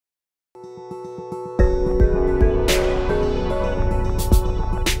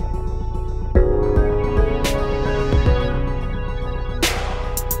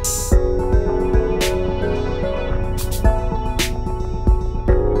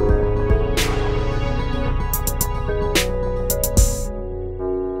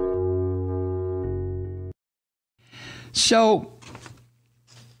So,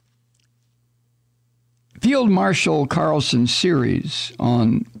 Field Marshal Carlson's series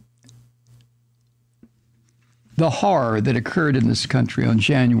on the horror that occurred in this country on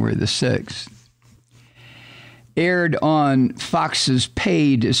January the 6th aired on Fox's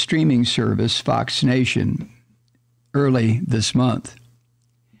paid streaming service, Fox Nation, early this month.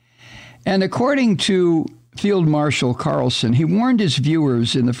 And according to Field Marshal Carlson, he warned his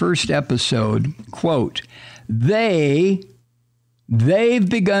viewers in the first episode, quote, They've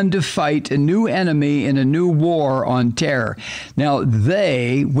begun to fight a new enemy in a new war on terror. Now,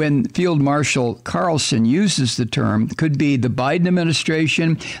 they, when Field Marshal Carlson uses the term, could be the Biden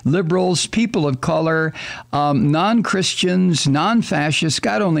administration, liberals, people of color, non-Christians, non-fascists.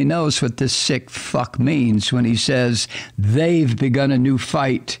 God only knows what this sick fuck means when he says they've begun a new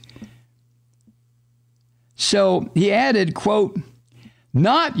fight. So he added, quote,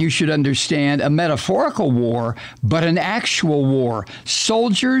 not, you should understand, a metaphorical war, but an actual war.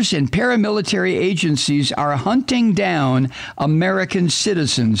 Soldiers and paramilitary agencies are hunting down American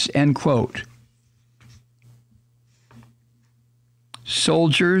citizens, end quote.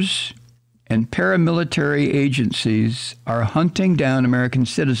 Soldiers and paramilitary agencies are hunting down American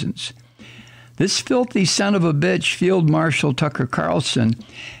citizens. This filthy son of a bitch, Field Marshal Tucker Carlson,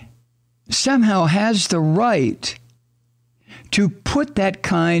 somehow has the right to put that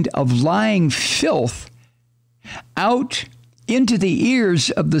kind of lying filth out into the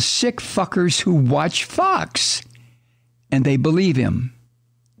ears of the sick fuckers who watch Fox, and they believe him.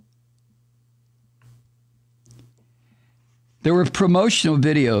 There were promotional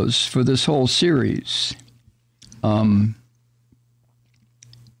videos for this whole series that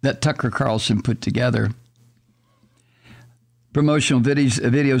Tucker Carlson put together. Promotional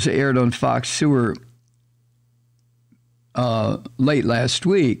videos aired on Fox Sewer late last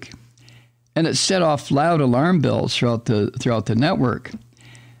week, and it set off loud alarm bells throughout the network.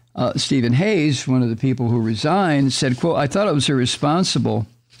 Stephen Hayes, one of the people who resigned, said, quote, I thought it was irresponsible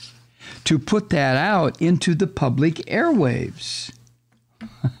to put that out into the public airwaves.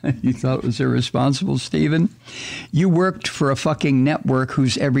 You thought it was irresponsible, Stephen? You worked for a fucking network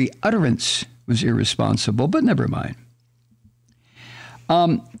whose every utterance was irresponsible, but never mind.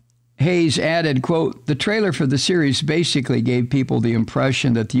 Hayes added, quote, the trailer for the series basically gave people the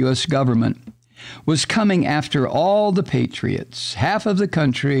impression that the U.S. government was coming after all the patriots, half of the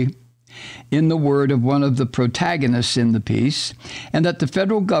country, in the word of one of the protagonists in the piece, and that the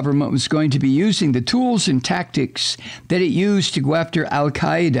federal government was going to be using the tools and tactics that it used to go after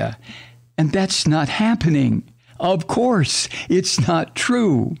al-Qaeda. And that's not happening. Of course, it's not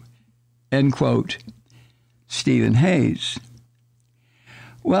true, end quote. Stephen Hayes.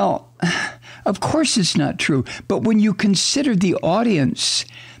 Well, of course it's not true. But when you consider the audience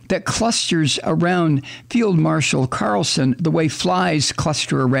that clusters around Field Marshal Carlson the way flies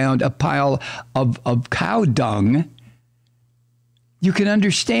cluster around a pile of cow dung, you can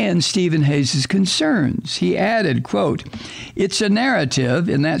understand Stephen Hayes' concerns. He added, quote, it's a narrative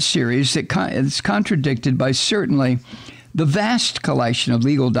in that series that is contradicted by certainly the vast collection of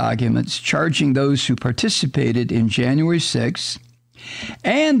legal documents charging those who participated in January 6th,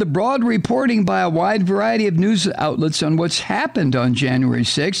 and the broad reporting by a wide variety of news outlets on what's happened on January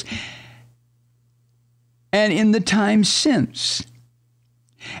 6th and in the time since,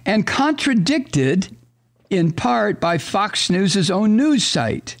 and contradicted in part by Fox News' own news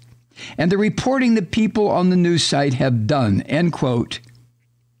site and the reporting that people on the news site have done, end quote,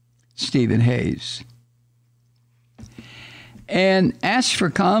 Stephen Hayes. And asked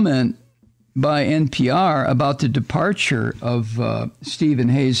for comment by NPR about the departure of Stephen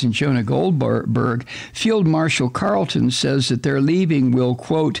Hayes and Jonah Goldberg, Field Marshal Carlson says that their leaving will,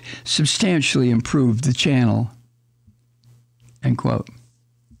 quote, substantially improve the channel, end quote.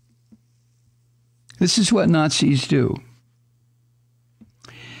 This is what Nazis do.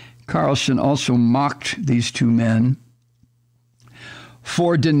 Carlson also mocked these two men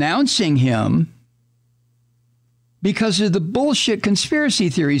for denouncing him because of the bullshit conspiracy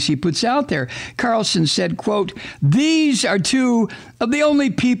theories he puts out there. Carlson said, quote, these are two of the only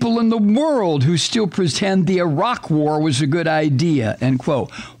people in the world who still pretend the Iraq War was a good idea, end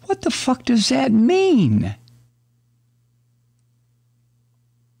quote. What the fuck does that mean?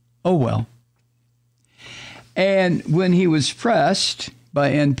 Oh, well. And when he was pressed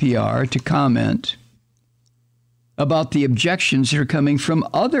by NPR to comment about the objections that are coming from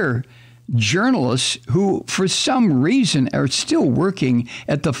other journalists who, for some reason, are still working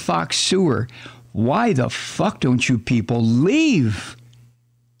at the Fox sewer. Why the fuck don't you people leave?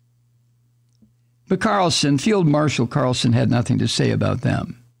 But Field Marshal Carlson had nothing to say about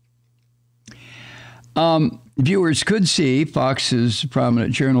them. Viewers could see Fox's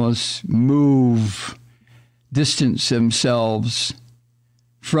prominent journalists distance themselves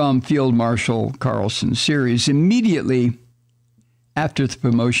from Field Marshal Carlson's series immediately after the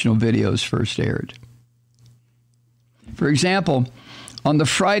promotional videos first aired. For example, on the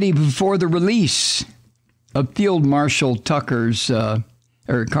Friday before the release of Field Marshal Carlson's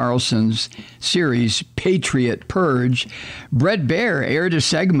series, Patriot Purge, Bret Baier aired a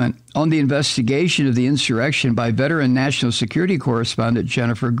segment on the investigation of the insurrection by veteran national security correspondent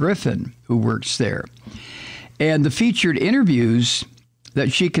Jennifer Griffin, who works there. And the featured interviews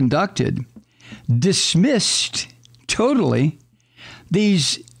that she conducted dismissed totally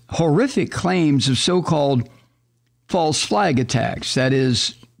these horrific claims of so-called false flag attacks. That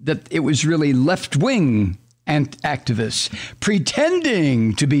is, that it was really left-wing and activists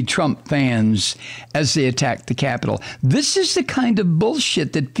pretending to be Trump fans as they attacked the Capitol. This is the kind of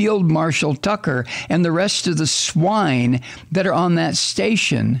bullshit that Field Marshal Tucker and the rest of the swine that are on that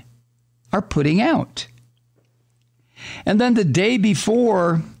station are putting out. And then the day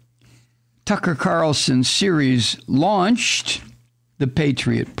before Tucker Carlson's series launched, The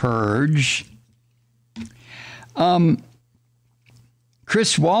Patriot Purge,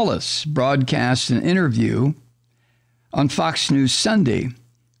 Chris Wallace broadcast an interview on Fox News Sunday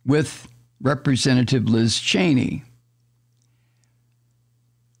with Representative Liz Cheney.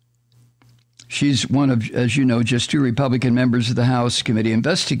 She's one of, as you know, just 2 Republican members of the House committee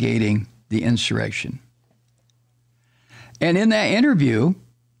investigating the insurrection. And in that interview,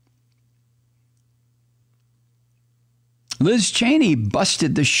 Liz Cheney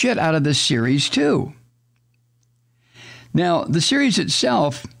busted the shit out of this series too. Now, the series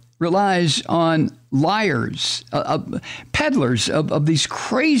itself relies on liars, peddlers of these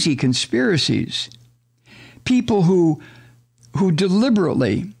crazy conspiracies, people who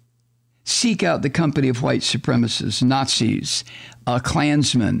deliberately seek out the company of white supremacists, Nazis,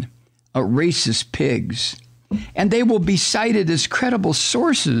 Klansmen, racist pigs, and they will be cited as credible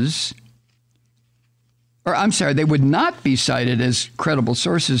sources. Or I'm sorry, they would not be cited as credible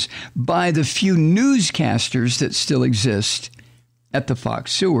sources by the few newscasters that still exist at the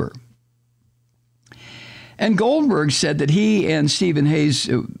Fox sewer. And Goldberg said that he and Stephen Hayes,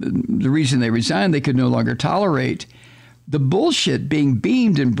 the reason they resigned, they could no longer tolerate the bullshit being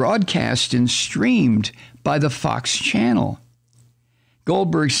beamed and broadcast and streamed by the Fox channel.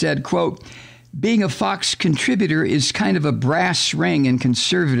 Goldberg said, quote, "Being a Fox contributor is kind of a brass ring in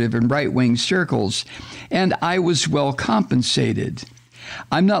conservative and right-wing circles, and I was well compensated.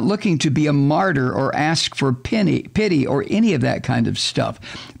 I'm not looking to be a martyr or ask for pity or any of that kind of stuff,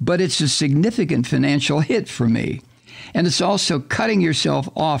 but it's a significant financial hit for me, and it's also cutting yourself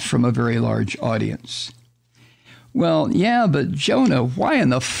off from a very large audience." Well, yeah, but Jonah, why in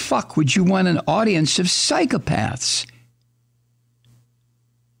the fuck would you want an audience of psychopaths?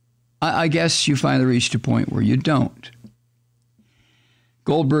 I guess you finally reached a point where you don't.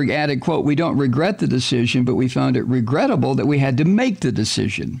 Goldberg added, quote, "We don't regret the decision, but we found it regrettable that we had to make the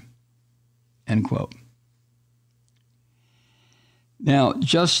decision," end quote. Now,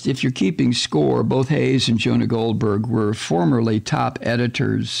 just if you're keeping score, both Hayes and Jonah Goldberg were formerly top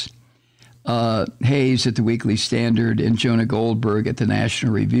editors, Hayes at the Weekly Standard and Jonah Goldberg at the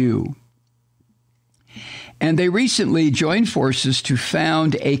National Review. And they recently joined forces to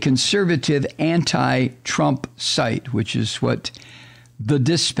found a conservative anti-Trump site, which is what The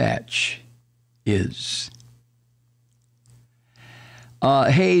Dispatch is.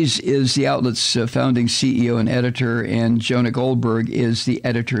 Hayes is the outlet's founding CEO and editor, and Jonah Goldberg is the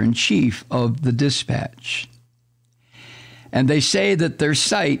editor-in-chief of The Dispatch. And they say that their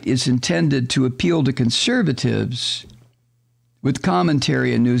site is intended to appeal to conservatives with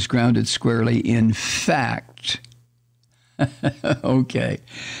commentary and news grounded squarely in fact. Okay.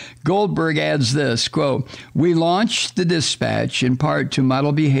 Goldberg adds this, quote, "We launched The Dispatch in part to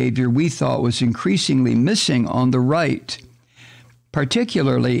model behavior we thought was increasingly missing on the right,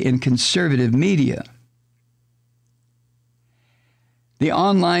 particularly in conservative media. The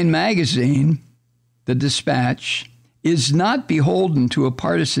online magazine, The Dispatch, is not beholden to a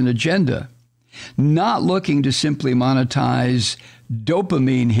partisan agenda, not looking to simply monetize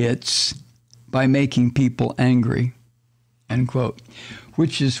dopamine hits by making people angry," end quote,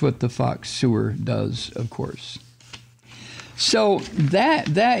 which is what the Fox sewer does, of course. So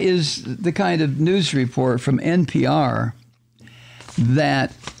that is the kind of news report from NPR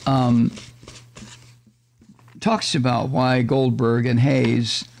that talks about why Goldberg and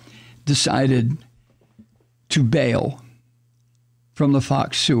Hayes decided to bail from the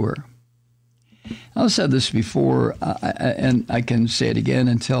Fox sewer. I've said this before, and I can say it again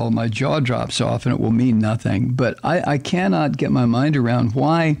until my jaw drops off and it will mean nothing. But I cannot get my mind around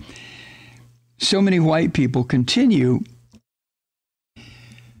why so many white people continue.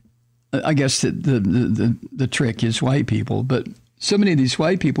 I guess the trick is white people, but so many of these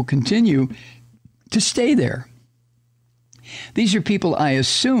white people continue to stay there. These are people I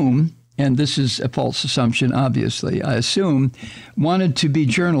assume, and this is a false assumption, obviously, I assume, wanted to be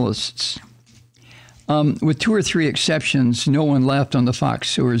journalists. With 2 or 3 exceptions, no one left on the Fox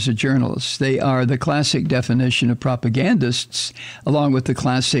sewer is a journalist. They are the classic definition of propagandists, along with the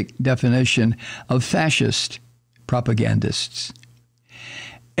classic definition of fascist propagandists.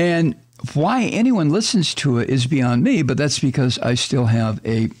 And why anyone listens to it is beyond me, but that's because I still have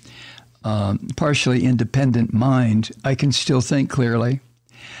a partially independent mind. I can still think clearly.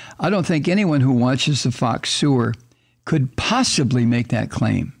 I don't think anyone who watches the Fox sewer could possibly make that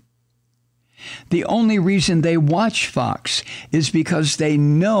claim. The only reason they watch Fox is because they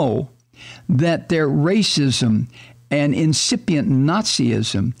know that their racism and incipient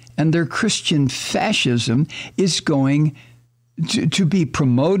Nazism and their Christian fascism is going to be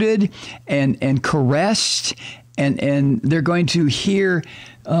promoted and caressed, and they're going to hear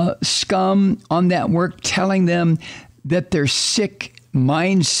scum on that work telling them that their sick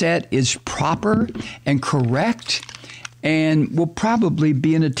mindset is proper and correct, and will probably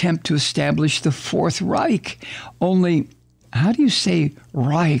be an attempt to establish the Fourth Reich. Only, how do you say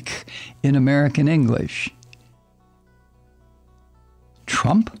Reich in American English?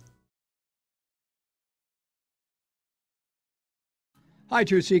 Trump? Hi,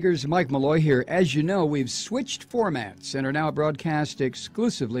 Truth Seekers. Mike Malloy here. As you know, we've switched formats and are now broadcast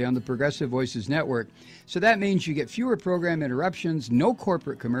exclusively on the Progressive Voices Network. So that means you get fewer program interruptions, no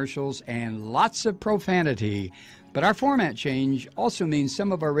corporate commercials, and lots of profanity. But our format change also means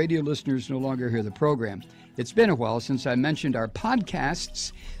some of our radio listeners no longer hear the program. It's been a while since I mentioned our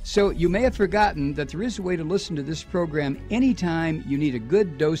podcasts, so you may have forgotten that there is a way to listen to this program anytime you need a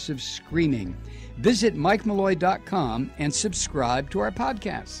good dose of screaming. Visit MikeMalloy.com and subscribe to our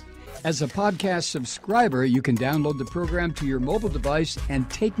podcasts. As a podcast subscriber, you can download the program to your mobile device and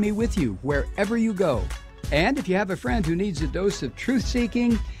take me with you wherever you go. And if you have a friend who needs a dose of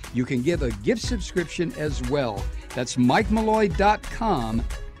truth-seeking, you can give a gift subscription as well. That's MikeMalloy.com,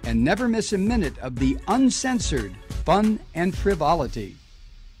 and never miss a minute of the uncensored fun and frivolity.